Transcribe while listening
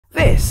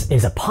This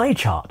is a pie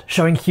chart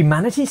showing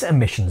humanity's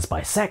emissions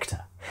by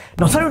sector.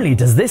 Not only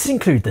does this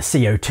include the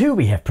CO2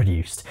 we have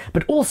produced,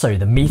 but also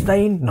the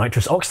methane,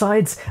 nitrous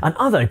oxides, and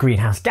other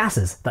greenhouse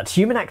gases that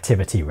human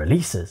activity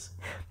releases.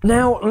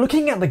 Now,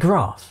 looking at the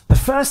graph, the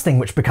first thing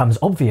which becomes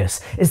obvious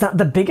is that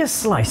the biggest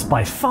slice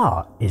by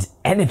far is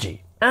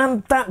energy.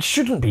 And that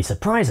shouldn't be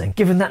surprising,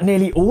 given that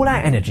nearly all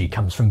our energy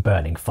comes from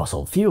burning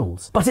fossil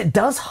fuels. But it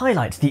does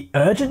highlight the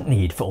urgent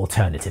need for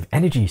alternative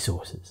energy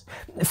sources.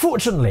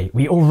 Fortunately,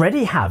 we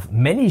already have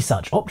many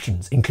such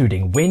options,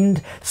 including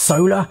wind,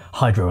 solar,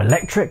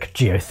 hydroelectric,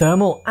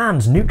 geothermal,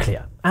 and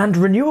nuclear. And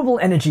renewable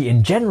energy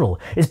in general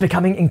is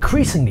becoming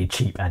increasingly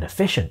cheap and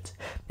efficient.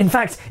 In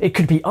fact, it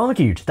could be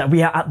argued that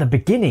we are at the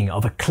beginning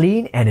of a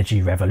clean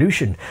energy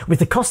revolution, with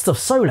the costs of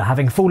solar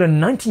having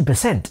fallen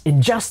 90%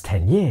 in just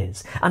 10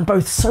 years, and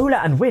both solar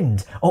and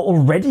wind are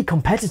already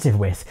competitive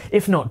with,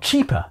 if not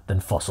cheaper than,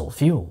 fossil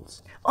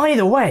fuels.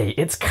 Either way,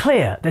 it's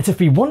clear that if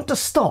we want to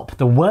stop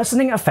the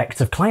worsening effects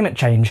of climate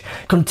change,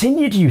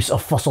 continued use of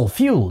fossil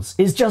fuels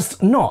is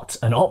just not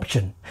an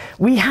option.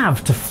 We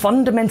have to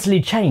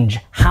fundamentally change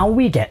how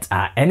we get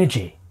our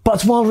energy.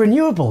 But while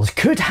renewables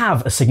could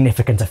have a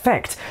significant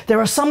effect, there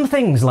are some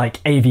things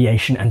like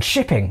aviation and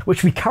shipping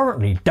which we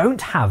currently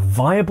don't have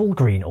viable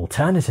green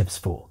alternatives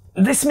for.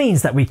 This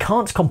means that we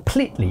can't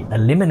completely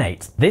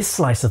eliminate this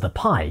slice of the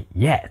pie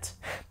yet.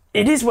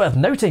 It is worth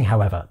noting,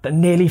 however, that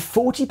nearly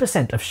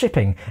 40% of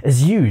shipping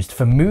is used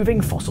for moving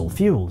fossil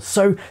fuels,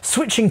 so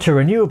switching to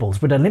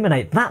renewables would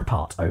eliminate that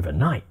part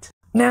overnight.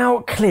 Now,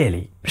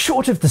 clearly,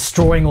 short of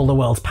destroying all the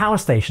world's power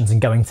stations and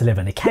going to live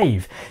in a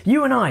cave,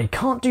 you and I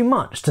can't do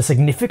much to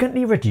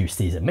significantly reduce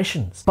these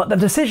emissions. But the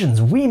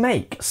decisions we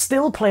make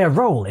still play a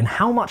role in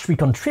how much we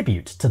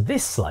contribute to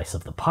this slice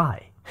of the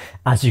pie.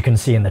 As you can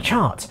see in the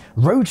chart,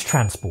 road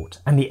transport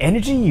and the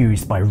energy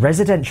used by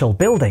residential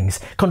buildings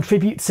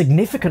contribute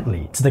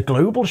significantly to the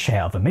global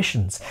share of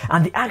emissions,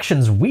 and the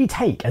actions we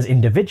take as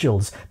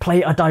individuals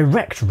play a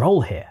direct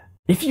role here.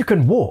 If you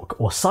can walk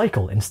or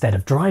cycle instead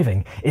of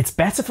driving, it's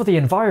better for the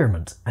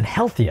environment and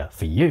healthier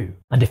for you.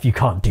 And if you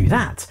can't do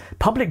that,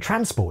 public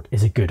transport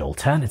is a good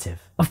alternative.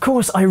 Of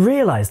course, I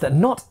realise that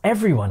not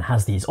everyone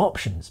has these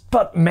options,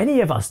 but many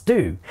of us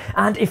do,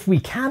 and if we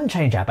can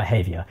change our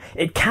behaviour,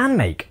 it can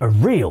make a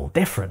real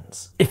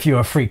difference. If you're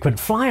a frequent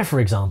flyer,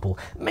 for example,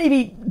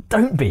 maybe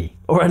don't be,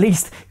 or at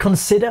least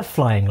consider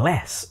flying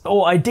less,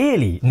 or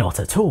ideally not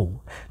at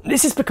all.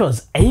 This is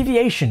because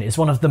aviation is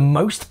one of the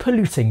most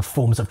polluting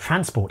forms of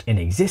transport in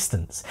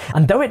existence,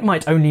 and though it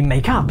might only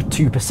make up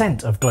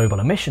 2% of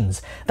global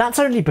emissions, that's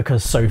only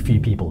because so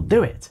few people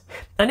do it.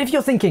 And if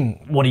you're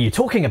thinking, what are you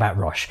talking about,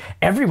 Rosh?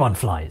 Everyone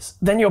flies,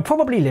 then you're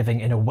probably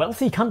living in a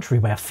wealthy country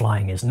where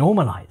flying is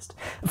normalised.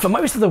 For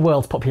most of the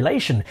world's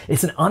population,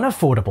 it's an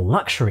unaffordable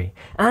luxury,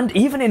 and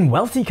even in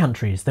wealthy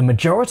countries, the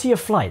majority of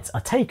flights are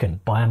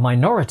taken by a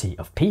minority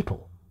of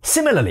people.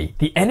 Similarly,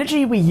 the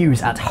energy we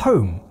use at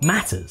home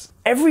matters.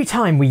 Every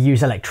time we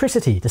use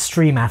electricity to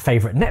stream our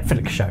favourite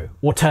Netflix show,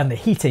 or turn the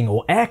heating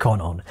or aircon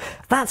on,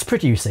 that's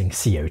producing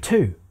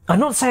CO2. I'm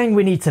not saying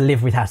we need to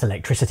live without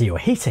electricity or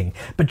heating,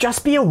 but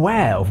just be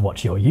aware of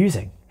what you're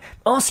using.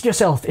 Ask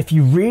yourself if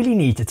you really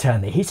need to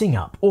turn the heating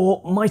up,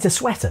 or might a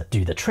sweater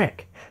do the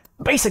trick?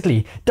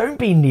 Basically, don't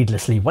be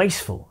needlessly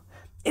wasteful.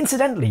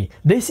 Incidentally,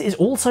 this is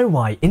also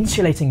why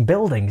insulating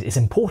buildings is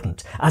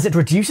important, as it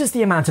reduces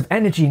the amount of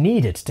energy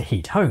needed to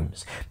heat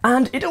homes,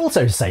 and it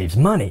also saves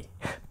money.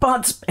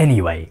 But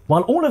anyway,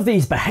 while all of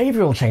these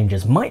behavioural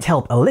changes might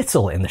help a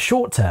little in the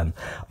short term,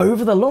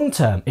 over the long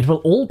term it will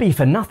all be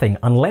for nothing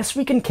unless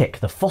we can kick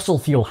the fossil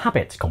fuel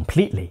habit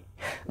completely.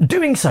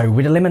 Doing so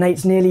would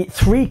eliminate nearly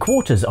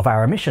 3/4 of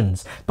our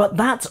emissions, but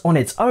that on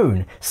its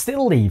own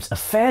still leaves a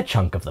fair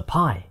chunk of the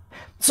pie.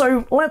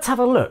 So let's have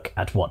a look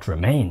at what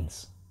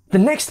remains. The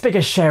next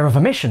biggest share of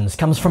emissions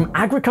comes from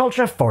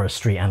agriculture,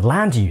 forestry and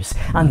land use,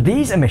 and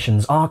these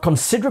emissions are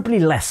considerably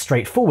less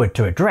straightforward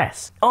to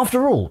address.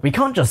 After all, we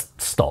can't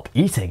just stop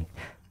eating.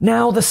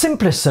 Now, the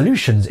simplest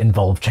solutions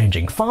involve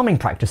changing farming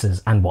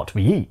practices and what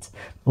we eat.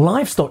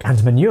 Livestock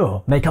and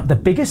manure make up the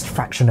biggest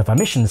fraction of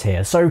emissions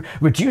here, so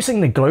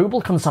reducing the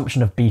global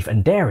consumption of beef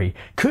and dairy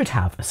could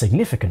have a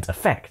significant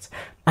effect.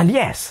 And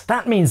yes,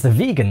 that means the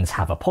vegans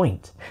have a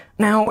point.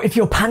 Now, if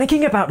you're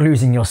panicking about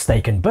losing your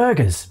steak and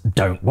burgers,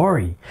 don't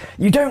worry.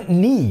 You don't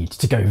need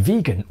to go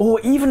vegan or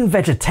even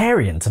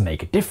vegetarian to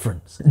make a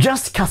difference.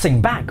 Just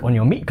cutting back on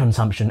your meat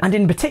consumption, and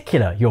in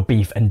particular your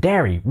beef and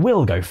dairy,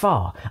 will go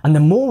far, and the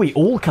more we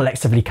all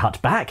collectively cut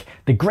back,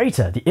 the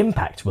greater the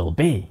impact will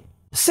be.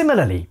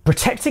 Similarly,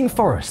 protecting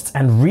forests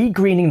and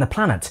re-greening the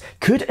planet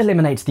could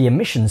eliminate the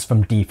emissions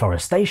from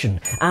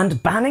deforestation,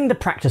 and banning the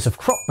practice of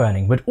crop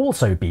burning would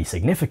also be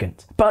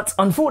significant. But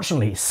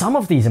unfortunately, some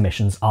of these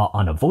emissions are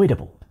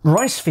unavoidable.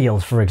 Rice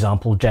fields, for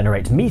example,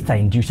 generate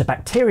methane due to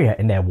bacteria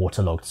in their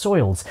waterlogged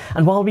soils,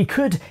 and while we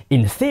could,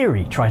 in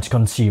theory, try to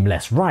consume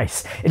less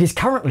rice, it is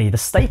currently the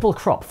staple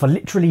crop for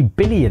literally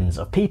billions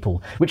of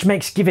people, which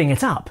makes giving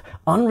it up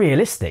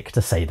unrealistic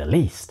to say the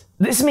least.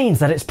 This means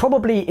that it's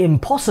probably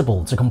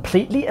impossible to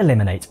completely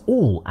eliminate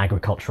all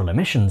agricultural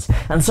emissions,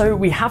 and so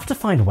we have to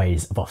find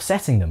ways of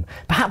offsetting them,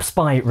 perhaps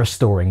by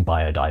restoring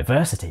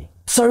biodiversity.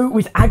 So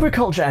with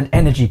agriculture and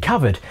energy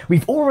covered,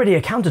 we've already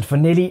accounted for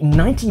nearly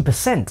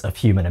 90% of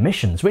human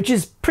emissions, which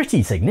is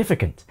pretty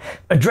significant.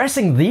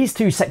 Addressing these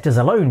two sectors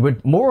alone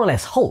would more or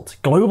less halt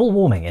global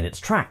warming in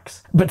its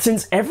tracks. But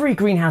since every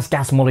greenhouse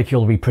gas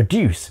molecule we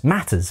produce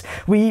matters,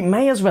 we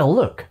may as well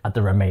look at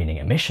the remaining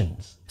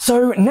emissions.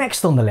 So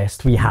next on the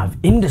list we have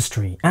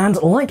industry, and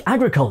like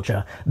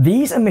agriculture,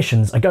 these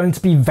emissions are going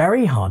to be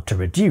very hard to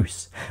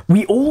reduce.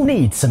 We all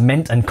need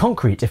cement and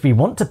concrete if we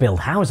want to build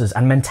houses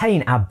and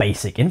maintain our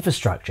basic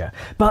infrastructure,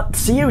 but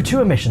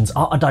CO2 emissions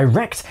are a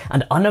direct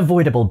and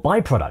unavoidable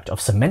byproduct of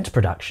cement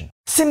production.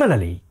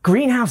 Similarly,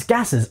 greenhouse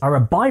gases are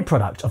a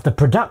byproduct of the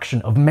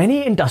production of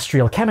many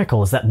industrial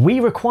chemicals that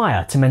we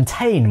require to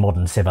maintain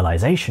modern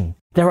civilization.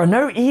 There are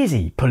no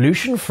easy,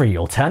 pollution-free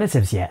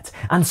alternatives yet,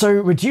 and so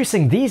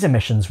reducing these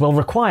emissions will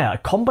require a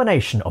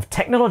combination of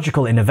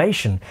technological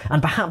innovation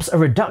and perhaps a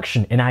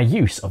reduction in our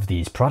use of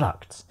these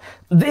products.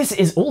 This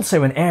is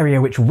also an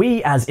area which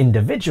we as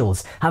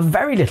individuals have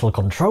very little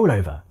control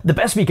over. The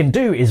best we can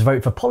do is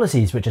vote for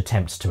policies which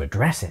attempt to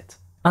address it.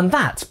 And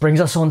that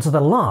brings us on to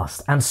the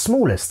last and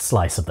smallest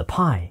slice of the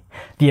pie,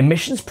 the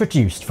emissions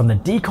produced from the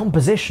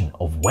decomposition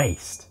of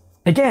waste.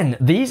 Again,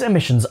 these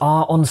emissions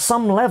are on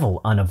some level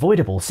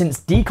unavoidable since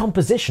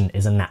decomposition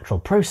is a natural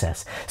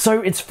process,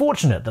 so it's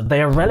fortunate that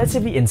they are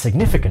relatively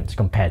insignificant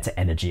compared to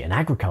energy and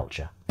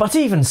agriculture. But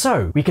even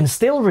so, we can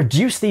still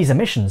reduce these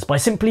emissions by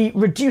simply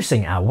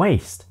reducing our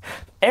waste.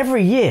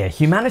 Every year,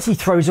 humanity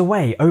throws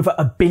away over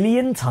 1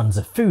 billion tons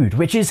of food,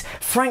 which is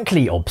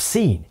frankly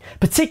obscene,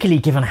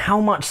 particularly given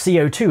how much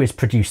CO2 is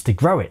produced to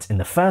grow it in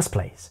the first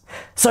place.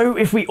 So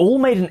if we all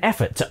made an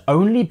effort to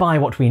only buy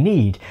what we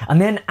need, and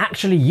then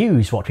actually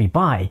use what we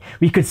buy,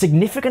 we could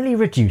significantly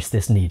reduce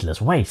this needless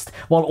waste,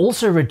 while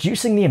also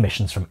reducing the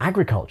emissions from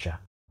agriculture.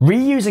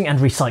 Reusing and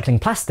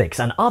recycling plastics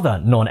and other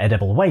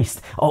non-edible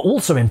waste are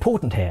also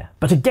important here,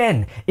 but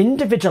again,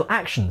 individual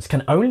actions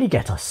can only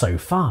get us so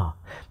far.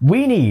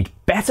 We need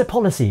better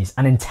policies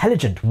and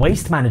intelligent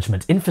waste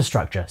management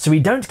infrastructure so we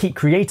don't keep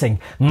creating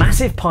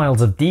massive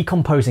piles of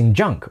decomposing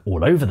junk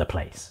all over the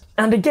place.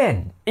 And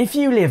again, if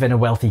you live in a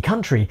wealthy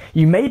country,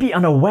 you may be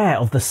unaware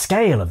of the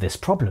scale of this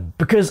problem,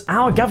 because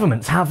our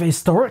governments have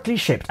historically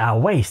shipped our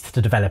waste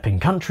to developing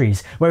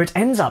countries where it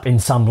ends up in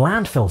some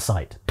landfill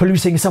site,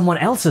 polluting someone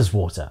else's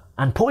water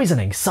and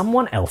poisoning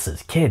someone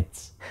else's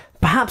kids.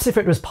 Perhaps if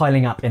it was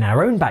piling up in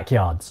our own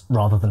backyards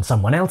rather than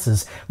someone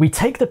else's, we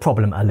take the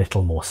problem a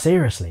little more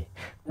seriously.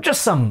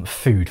 Just some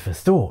food for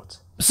thought.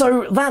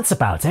 So that's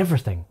about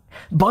everything.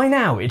 By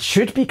now, it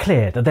should be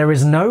clear that there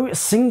is no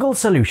single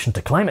solution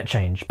to climate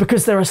change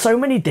because there are so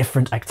many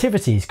different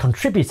activities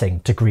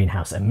contributing to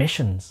greenhouse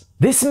emissions.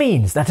 This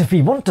means that if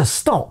we want to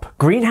stop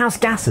greenhouse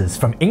gases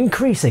from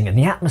increasing in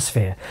the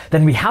atmosphere,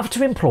 then we have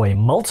to employ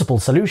multiple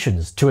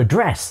solutions to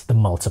address the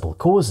multiple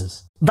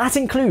causes. That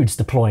includes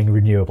deploying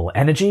renewable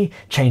energy,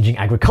 changing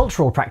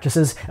agricultural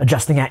practices,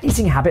 adjusting our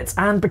eating habits,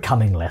 and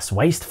becoming less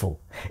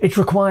wasteful. It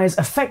requires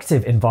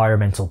effective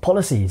environmental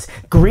policies,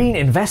 green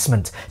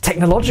investment,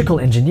 technological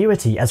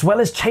ingenuity, as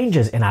well as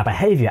changes in our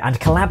behaviour and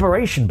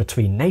collaboration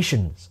between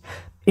nations.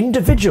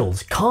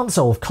 Individuals can't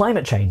solve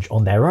climate change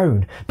on their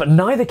own, but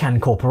neither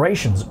can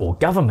corporations or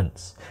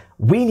governments.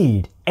 We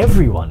need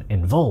everyone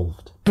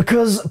involved.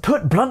 Because,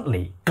 put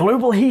bluntly,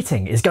 global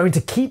heating is going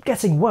to keep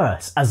getting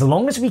worse as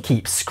long as we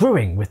keep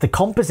screwing with the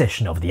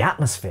composition of the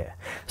atmosphere.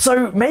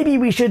 So maybe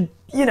we should,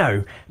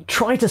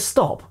 try to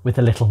stop with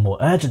a little more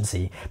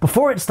urgency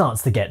before it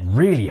starts to get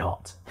really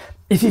hot.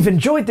 If you've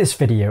enjoyed this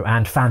video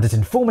and found it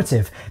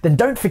informative, then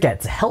don't forget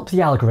to help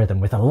the algorithm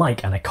with a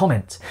like and a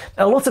comment.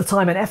 A lot of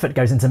time and effort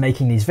goes into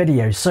making these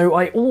videos, so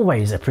I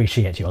always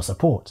appreciate your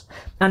support.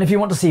 And if you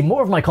want to see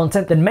more of my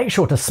content, then make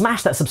sure to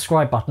smash that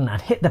subscribe button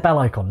and hit the bell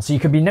icon so you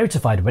can be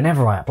notified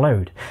whenever I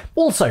upload.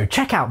 Also,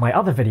 check out my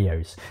other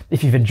videos.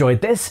 If you've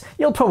enjoyed this,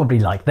 you'll probably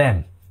like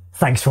them.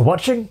 Thanks for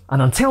watching,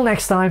 and until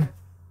next time,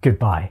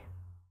 goodbye.